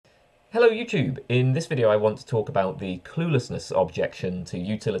Hello YouTube! In this video I want to talk about the cluelessness objection to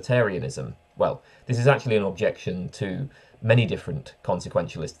utilitarianism. Well, this is actually an objection to many different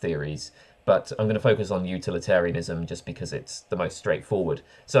consequentialist theories, but I'm going to focus on utilitarianism just because it's the most straightforward.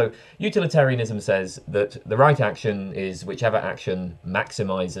 So, utilitarianism says that the right action is whichever action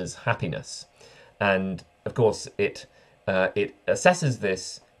maximizes happiness. And, of course, it assesses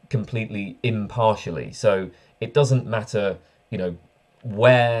this completely impartially. So, it doesn't matter,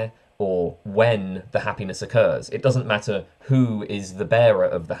 where or when the happiness occurs. It doesn't matter who is the bearer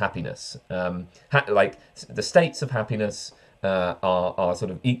of the happiness. Like the states of happiness are sort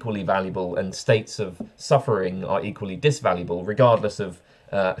of equally valuable, and states of suffering are equally disvaluable, regardless of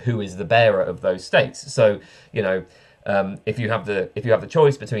who is the bearer of those states. So, if you have the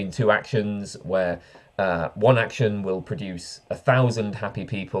choice between two actions where one action will produce 1,000 happy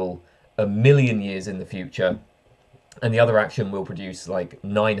people 1,000,000 years in the future, and the other action will produce like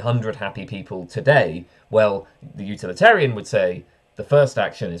 900 happy people today, well, the utilitarian would say the first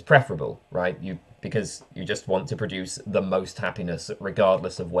action is preferable, right? Because you just want to produce the most happiness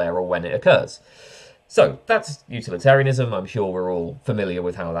regardless of where or when it occurs. So that's utilitarianism. I'm sure we're all familiar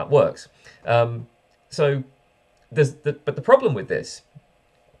with how that works. But the problem with this,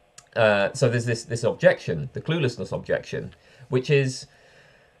 so there's this objection, the cluelessness objection, which is,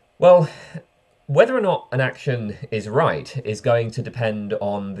 well, whether or not an action is right is going to depend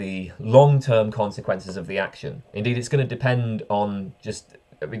on the long-term consequences of the action. Indeed, it's going to depend on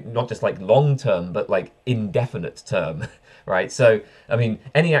not just like long-term, but like indefinite term, right? So,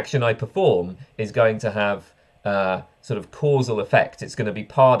 any action I perform is going to have sort of causal effect. It's going to be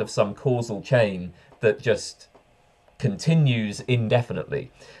part of some causal chain that just continues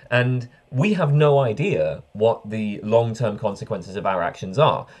indefinitely. And we have no idea what the long-term consequences of our actions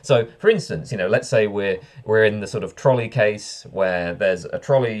are. So, for instance, let's say we're in the sort of trolley case where there's a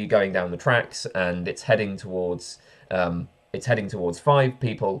trolley going down the tracks and it's heading towards 5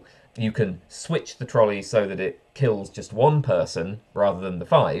 people. You can switch the trolley so that it kills just one person rather than the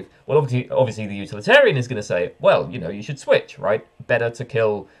 5. Well, obviously the utilitarian is going to say, well, you should switch, right? Better to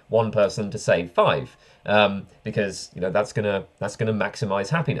kill one person to save 5, because that's gonna maximize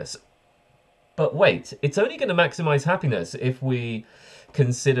happiness. But wait, it's only going to maximize happiness if we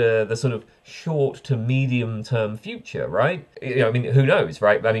consider the sort of short to medium term future, right? Who knows,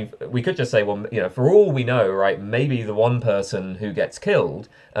 right? We could just say, well, for all we know, right, maybe the one person who gets killed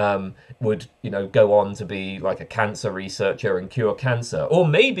would, go on to be like a cancer researcher and cure cancer. Or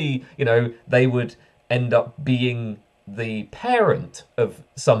maybe, they would end up being the parent of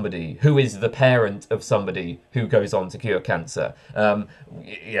somebody who is the parent of somebody who goes on to cure cancer.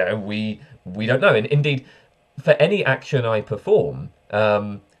 We don't know. And indeed, for any action I perform,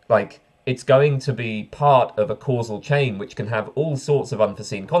 it's going to be part of a causal chain which can have all sorts of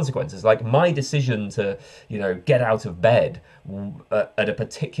unforeseen consequences. Like my decision to, get out of bed at a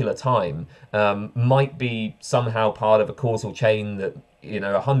particular time might be somehow part of a causal chain that,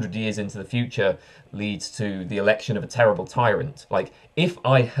 100 years into the future leads to the election of a terrible tyrant. Like, if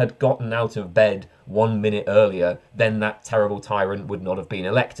I had gotten out of bed 1 minute earlier, then that terrible tyrant would not have been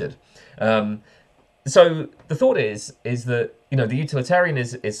elected. So the thought is that, the utilitarian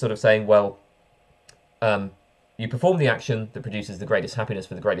is sort of saying, well, you perform the action that produces the greatest happiness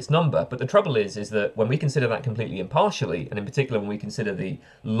for the greatest number. But the trouble is that when we consider that completely impartially, and in particular when we consider the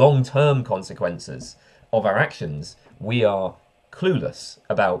long-term consequences of our actions, we are clueless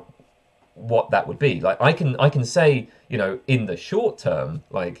about what that would be. Like, I can say, in the short term,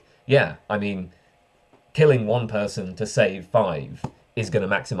 like, yeah, killing one person to save 5 is going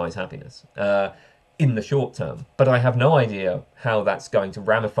to maximize happiness in the short term, but I have no idea how that's going to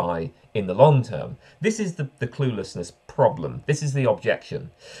ramify in the long term. This is the cluelessness problem. This is the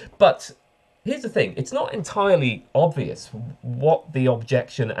objection. But here's the thing, it's not entirely obvious what the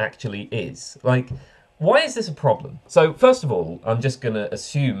objection actually is. Like, why is this a problem? So first of all, I'm just going to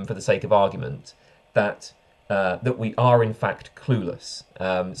assume, for the sake of argument, that we are in fact clueless.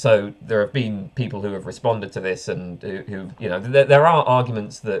 So there have been people who have responded to this, and there are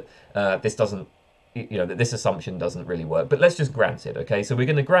arguments that this doesn't, that this assumption doesn't really work. But let's just grant it, okay? So we're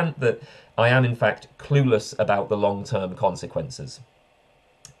going to grant that I am in fact clueless about the long-term consequences.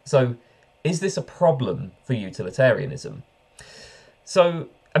 So is this a problem for utilitarianism? So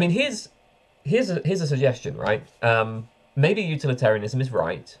here's a suggestion, right? Maybe utilitarianism is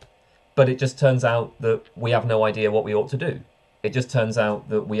right, but it just turns out that we have no idea what we ought to do. It just turns out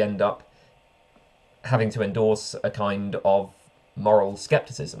that we end up having to endorse a kind of moral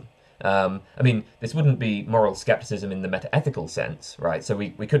skepticism. I mean, this wouldn't be moral skepticism in the metaethical sense, right? So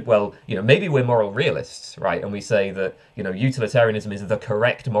we could, well, maybe we're moral realists, right? And we say that, utilitarianism is the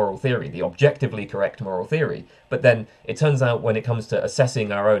correct moral theory, the objectively correct moral theory. But then it turns out when it comes to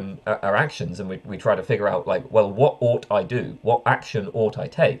assessing our actions, and we try to figure out, like, well, what ought I do? What action ought I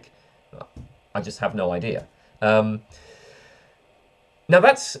take? I just have no idea. Now,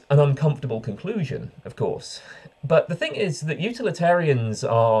 that's an uncomfortable conclusion, of course. But the thing is that utilitarians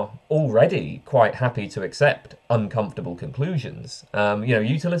are already quite happy to accept uncomfortable conclusions.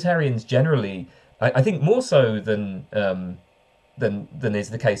 Utilitarians generally, I think more so than is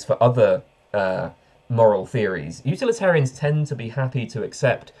the case for other moral theories, utilitarians tend to be happy to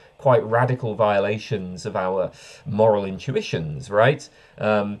accept quite radical violations of our moral intuitions, right?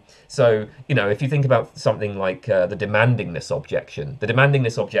 If you think about something like the demandingness objection, the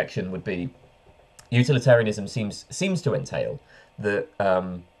demandingness objection would be utilitarianism seems to entail that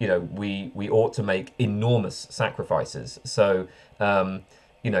we ought to make enormous sacrifices. So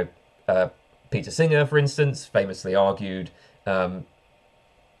Peter Singer, for instance, famously argued, in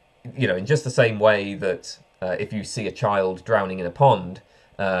just the same way that if you see a child drowning in a pond,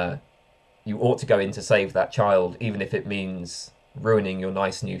 you ought to go in to save that child, even if it means ruining your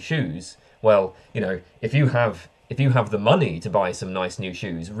nice new shoes. Well, if you have the money to buy some nice new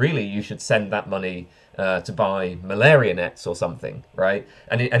shoes, really you should send that money to buy malaria nets or something, right?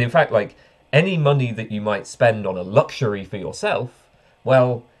 And in fact, like, any money that you might spend on a luxury for yourself,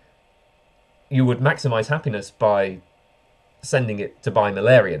 well, you would maximize happiness by sending it to buy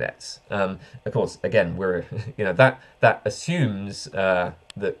malaria nets. Of course, again, we're that assumes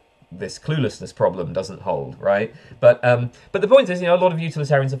that this cluelessness problem doesn't hold, right? But the point is, a lot of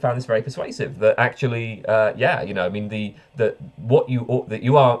utilitarians have found this very persuasive. That actually,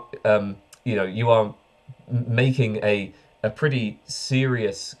 you are making a pretty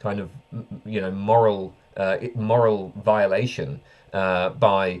serious kind of moral violation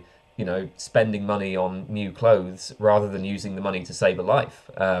by spending money on new clothes rather than using the money to save a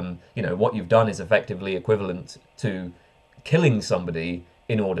life. What you've done is effectively equivalent to killing somebody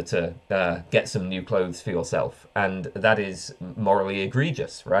in order to get some new clothes for yourself, and that is morally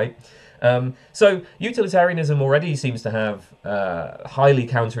egregious, right? So utilitarianism already seems to have highly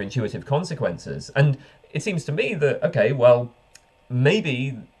counterintuitive consequences, and it seems to me that, okay, well,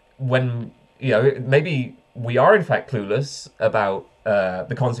 maybe maybe we are in fact clueless about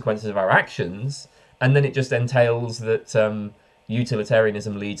the consequences of our actions, and then it just entails that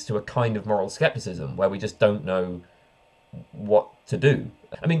utilitarianism leads to a kind of moral skepticism where we just don't know what to do.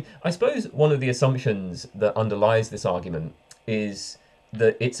 I mean, I suppose one of the assumptions that underlies this argument is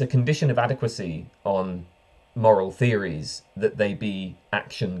that it's a condition of adequacy on moral theories that they be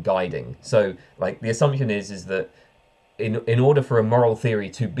action guiding. So, like, the assumption is that in order for a moral theory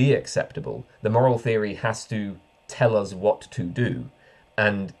to be acceptable, the moral theory has to tell us what to do,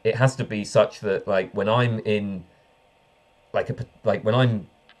 and it has to be such that, like, when I'm in when I'm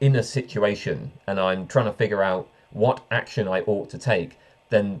in a situation and I'm trying to figure out what action I ought to take,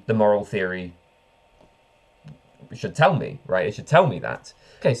 then the moral theory should tell me, right? It should tell me that.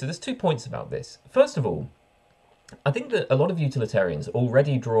 Okay, so there's 2 points about this. First of all, I think that a lot of utilitarians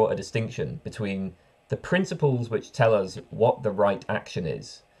already draw a distinction between the principles which tell us what the right action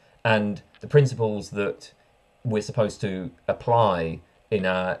is and the principles that we're supposed to apply in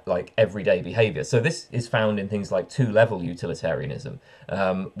our, like, everyday behavior. So this is found in things like two-level utilitarianism,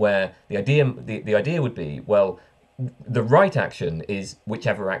 where the idea would be, well, the right action is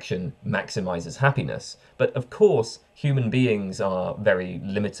whichever action maximizes happiness. But of course, human beings are very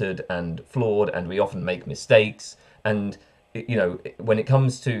limited and flawed, and we often make mistakes. And when it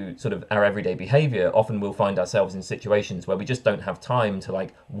comes to sort of our everyday behavior, often we'll find ourselves in situations where we just don't have time to,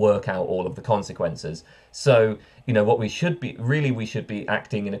 like, work out all of the consequences. So, what we should be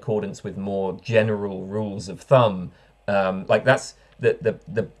acting in accordance with more general rules of thumb. Like, that's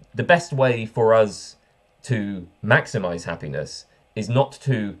the best way for us to maximize happiness is not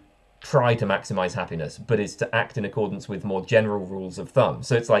to try to maximize happiness, but is to act in accordance with more general rules of thumb.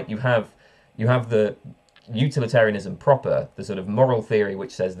 So it's like you have the utilitarianism proper, the sort of moral theory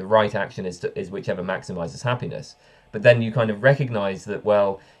which says the right action is whichever maximizes happiness. But then you kind of recognize that,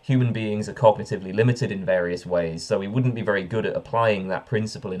 well, human beings are cognitively limited in various ways, so we wouldn't be very good at applying that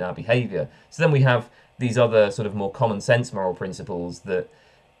principle in our behavior. So then we have these other sort of more common sense moral principles that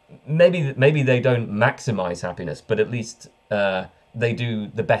maybe they don't maximize happiness, but at least they do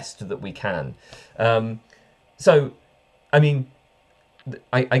the best that we can. So, I mean,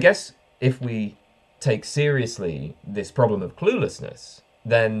 I guess if we take seriously this problem of cluelessness,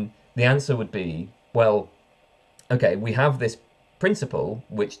 then the answer would be, well, okay, we have this principle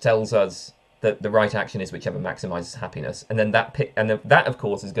which tells us that the right action is whichever maximizes happiness, and then that of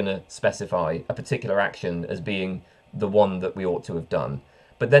course is going to specify a particular action as being the one that we ought to have done.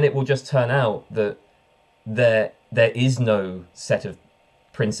 But then it will just turn out that there is no set of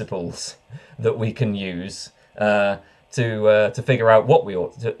principles that we can use to figure out what we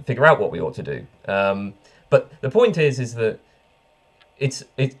ought to do. But the point is that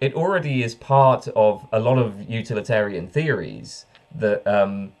it already is part of a lot of utilitarian theories that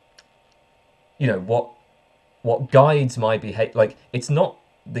what guides my behavior. Like, it's not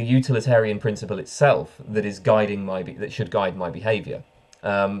the utilitarian principle itself that is that should guide my behavior.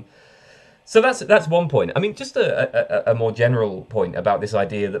 So that's one point. I mean, just a more general point about this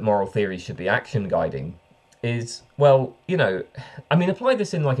idea that moral theories should be action guiding is, well, I mean, apply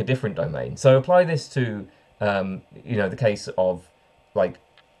this in like a different domain. So apply this to the case of like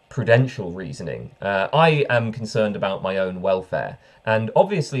prudential reasoning. I am concerned about my own welfare, and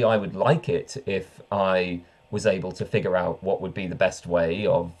obviously I would like it if I was able to figure out what would be the best way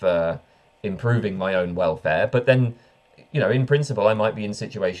of improving my own welfare. But then, in principle, I might be in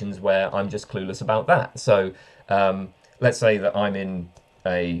situations where I'm just clueless about that. So let's say that I'm in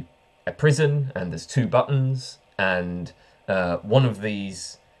a prison and there's two buttons, and one of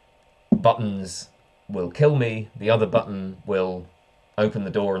these buttons will kill me, the other button will open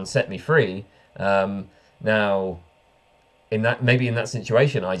the door and set me free. Now, in that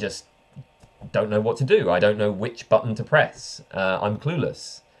situation, I just don't know what to do. I don't know which button to press. I'm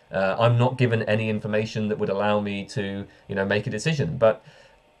clueless. I'm not given any information that would allow me to, make a decision. But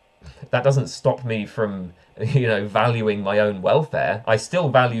that doesn't stop me from, valuing my own welfare. I still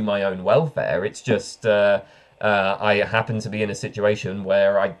value my own welfare. It's just I happen to be in a situation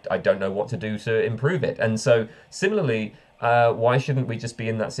where I don't know what to do to improve it. And so, similarly, why shouldn't we just be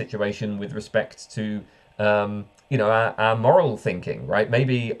in that situation with respect to our moral thinking, right?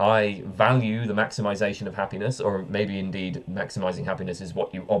 Maybe I value the maximization of happiness, or maybe indeed maximizing happiness is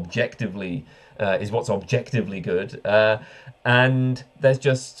what's objectively good, and there's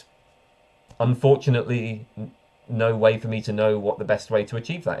just unfortunately no way for me to know what the best way to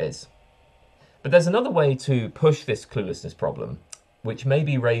achieve that is. But there's another way to push this cluelessness problem, which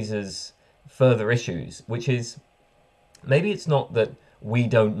maybe raises further issues, which is maybe it's not that we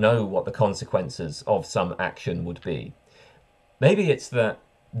don't know what the consequences of some action would be. Maybe it's that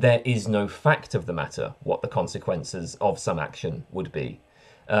there is no fact of the matter what the consequences of some action would be.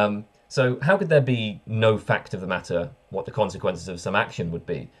 So how could there be no fact of the matter what the consequences of some action would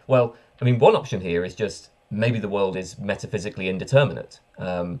be? Well, I mean, one option here is just maybe the world is metaphysically indeterminate.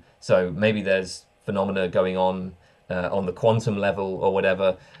 So maybe there's phenomena going on the quantum level or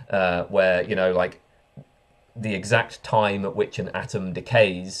whatever, where, like, the exact time at which an atom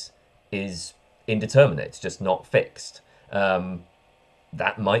decays is indeterminate. It's just not fixed.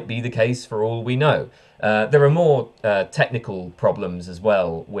 That might be the case for all we know. There are more technical problems as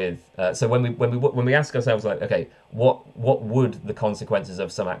well with. So when we ask ourselves, like, okay, what would the consequences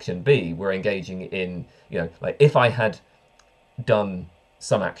of some action be? We're engaging in, like, if I had done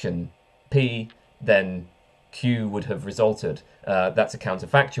some action P, then Q would have resulted. That's a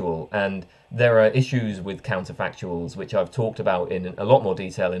counterfactual, and there are issues with counterfactuals which I've talked about in a lot more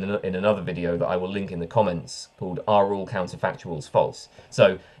detail in another video that I will link in the comments, called "Are All Counterfactuals False?"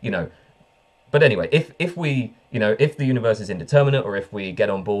 So, but anyway, if we, if the universe is indeterminate, or if we get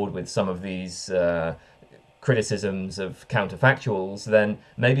on board with some of these criticisms of counterfactuals, then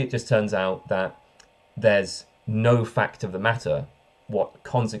maybe it just turns out that there's no fact of the matter what the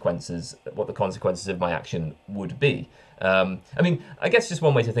consequences of my action would be. I mean, I guess just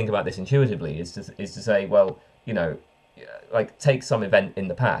one way to think about this intuitively is to say, well, like, take some event in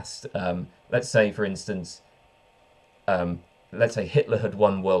the past. Let's say, for instance, let's say Hitler had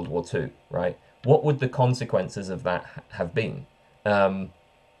won World War II, right? What would the consequences of that have been?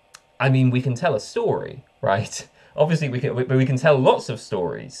 I mean, we can tell a story, right? Obviously, we can tell lots of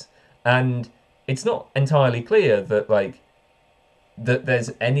stories, and it's not entirely clear that, like, that there's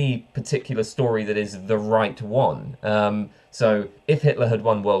any particular story that is the right one. So if Hitler had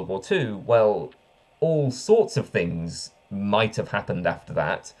won World War II, well, all sorts of things might have happened after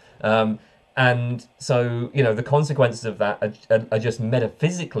that. And so, the consequences of that are just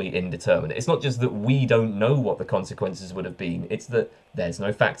metaphysically indeterminate. It's not just that we don't know what the consequences would have been, it's that there's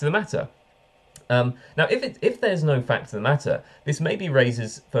no fact of the matter. Now, if there's no fact of the matter, this maybe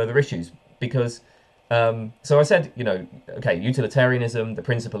raises further issues, because so I said, okay, utilitarianism, the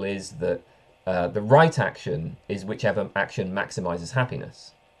principle is that the right action is whichever action maximizes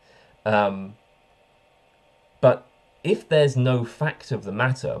happiness. But if there's no fact of the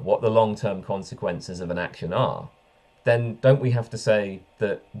matter what the long-term consequences of an action are, then don't we have to say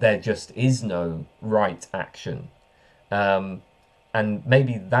that there just is no right action? Um, and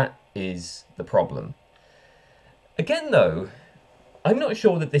maybe that is the problem. Again, though, I'm not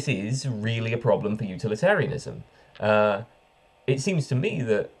sure that this is really a problem for utilitarianism. Uh, it seems to me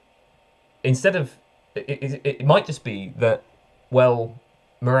that instead of it might just be that, well,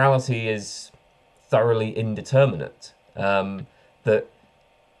 morality is thoroughly indeterminate. That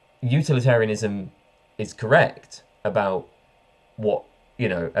utilitarianism is correct about what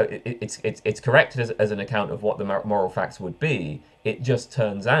it's correct as an account of what the moral facts would be. It just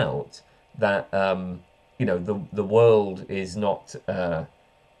turns out that the world is not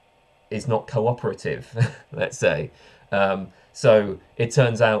cooperative, let's say. So it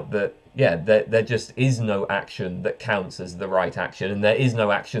turns out that, yeah, there just is no action that counts as the right action, and there is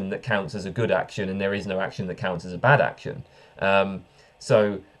no action that counts as a good action, and there is no action that counts as a bad action.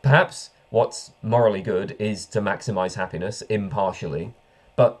 So perhaps what's morally good is to maximize happiness impartially,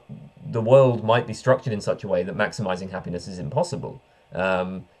 but the world might be structured in such a way that maximizing happiness is impossible.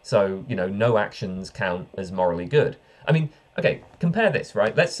 So, no actions count as morally good. I mean, okay, compare this,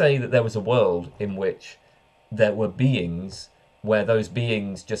 right? Let's say that there was a world in which there were beings where those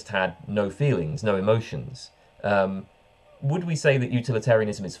beings just had no feelings, no emotions. Would we say that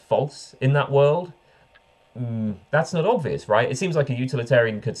utilitarianism is false in that world? That's not obvious, right? It seems like a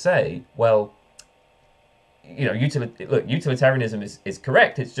utilitarian could say, well, look, utilitarianism is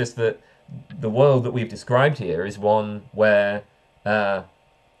correct. It's just that the world that we've described here is one where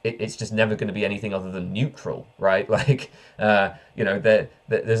it's just never going to be anything other than neutral, right? Like,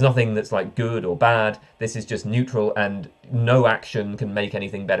 there's nothing that's like good or bad. This is just neutral, and no action can make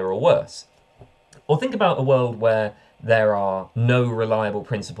anything better or worse. Or think about a world where there are no reliable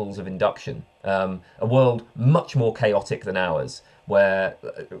principles of induction, a world much more chaotic than ours, where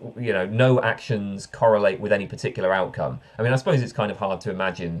no actions correlate with any particular outcome. I mean, I suppose it's kind of hard to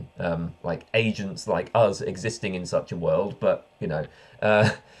imagine like agents like us existing in such a world, but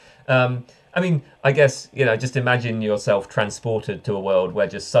I mean, I guess just imagine yourself transported to a world where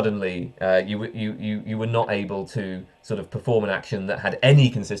just suddenly you were not able to sort of perform an action that had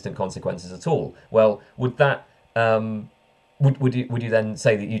any consistent consequences at all. Well, would that would you then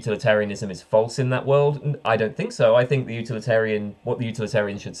say that utilitarianism is false in that world? I don't think so. I think what the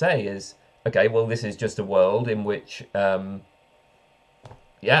utilitarian should say is, okay, well, this is just a world in which I mean,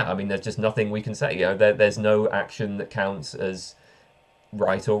 there's just nothing we can say. There's no action that counts as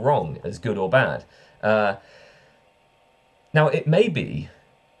right or wrong, as good or bad. Now, it may be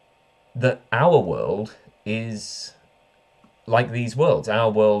that our world is like these worlds. Our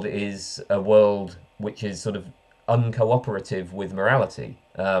world is a world which is sort of uncooperative with morality.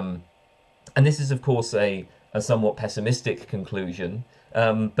 And this is, of course, a somewhat pessimistic conclusion,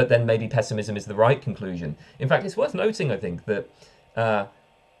 but then maybe pessimism is the right conclusion. In fact, it's worth noting, I think, that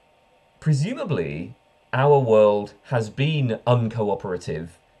presumably our world has been uncooperative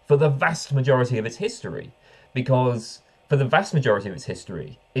for the vast majority of its history, because for the vast majority of its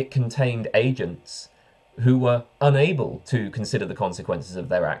history, it contained agents who were unable to consider the consequences of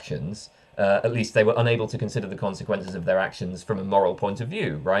their actions. At least they were unable to consider the consequences of their actions from a moral point of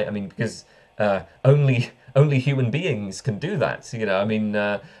view, right? I mean, because only human beings can do that. I mean,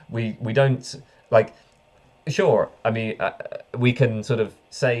 we don't like. Sure, I mean, we can sort of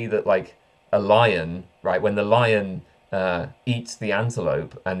say that like a lion, right? When the lion eats the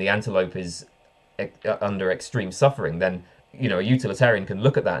antelope and the antelope is under extreme suffering, then a utilitarian can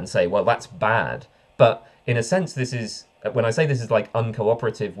look at that and say, well, that's bad. But in a sense, this is, when I say this is like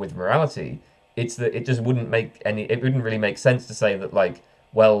uncooperative with morality, it's that it just wouldn't really make sense to say that like,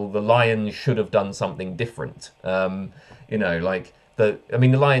 well, the lion should have done something different. Like the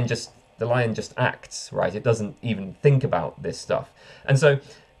lion just acts, right? It doesn't even think about this stuff. And so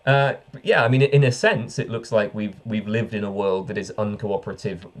I mean, in a sense, it looks like we've lived in a world that is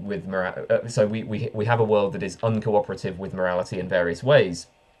uncooperative with morality. So we have a world that is uncooperative with morality in various ways.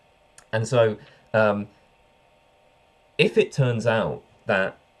 And so if it turns out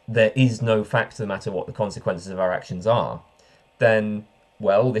that there is no fact to the matter what the consequences of our actions are, then,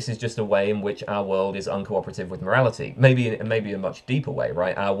 well, this is just a way in which our world is uncooperative with morality. Maybe a much deeper way,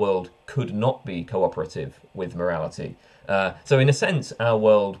 right? Our world could not be cooperative with morality. So in a sense, our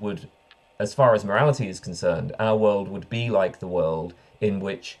world would, as far as morality is concerned, our world would be like the world in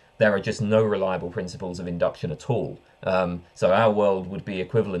which there are just no reliable principles of induction at all. So our world would be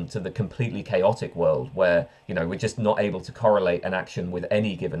equivalent to the completely chaotic world where, we're just not able to correlate an action with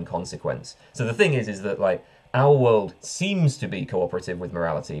any given consequence. So the thing is that like our world seems to be cooperative with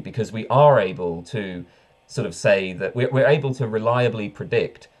morality because we are able to sort of say that we're able to reliably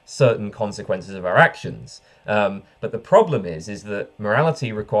predict certain consequences of our actions. But the problem is that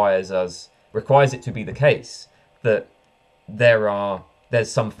morality requires it to be the case that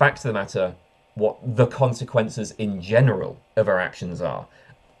there's some fact to the matter what the consequences in general of our actions are.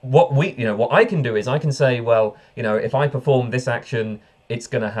 What I can do is I can say, well, if I perform this action, it's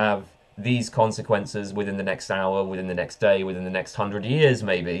going to have these consequences within the next hour, within the next day, within the next 100 years,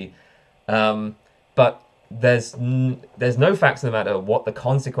 maybe. But there's no fact to the matter what the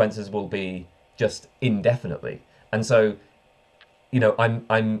consequences will be just indefinitely. And so,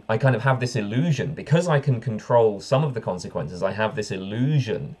 I kind of have this illusion, because I can control some of the consequences. I have this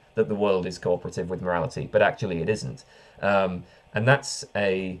illusion that the world is cooperative with morality, but actually it isn't. And that's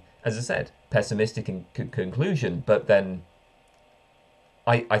as I said, pessimistic conclusion. But then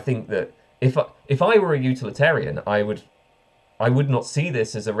I think that if I were a utilitarian, I would not see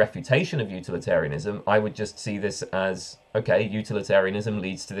this as a refutation of utilitarianism. I would just see this as, okay, utilitarianism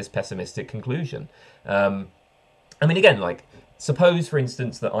leads to this pessimistic conclusion. Again, suppose, for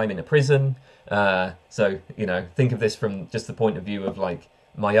instance, that I'm in a prison. So, think of this from just the point of view of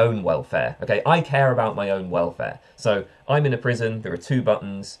my own welfare. Okay, I care about my own welfare. So I'm in a prison, there are two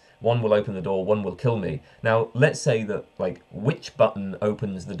buttons, one will open the door, one will kill me. Now, let's say that which button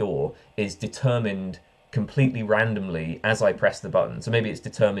opens the door is determined completely randomly as I press the button. So maybe it's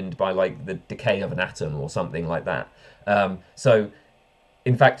determined by the decay of an atom or something like that. So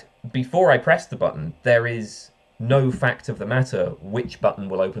in fact, before I press the button, there is no fact of the matter which button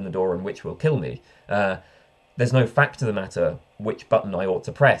will open the door and which will kill me. There's no fact of the matter which button I ought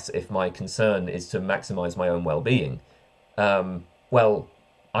to press if my concern is to maximize my own well-being. Well,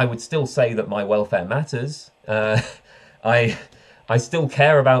 I would still say that my welfare matters. I still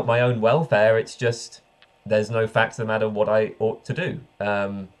care about my own welfare. It's just there's no fact of the matter what I ought to do.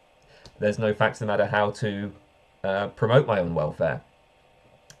 There's no fact of the matter how to promote my own welfare.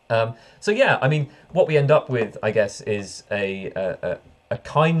 So yeah, what we end up with, I guess, is a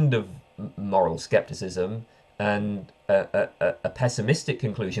kind of moral skepticism and a pessimistic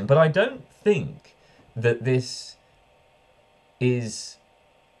conclusion. But I don't think that this is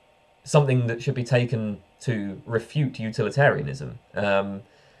something that should be taken to refute utilitarianism.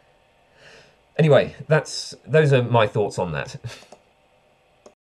 Anyway, those are my thoughts on that.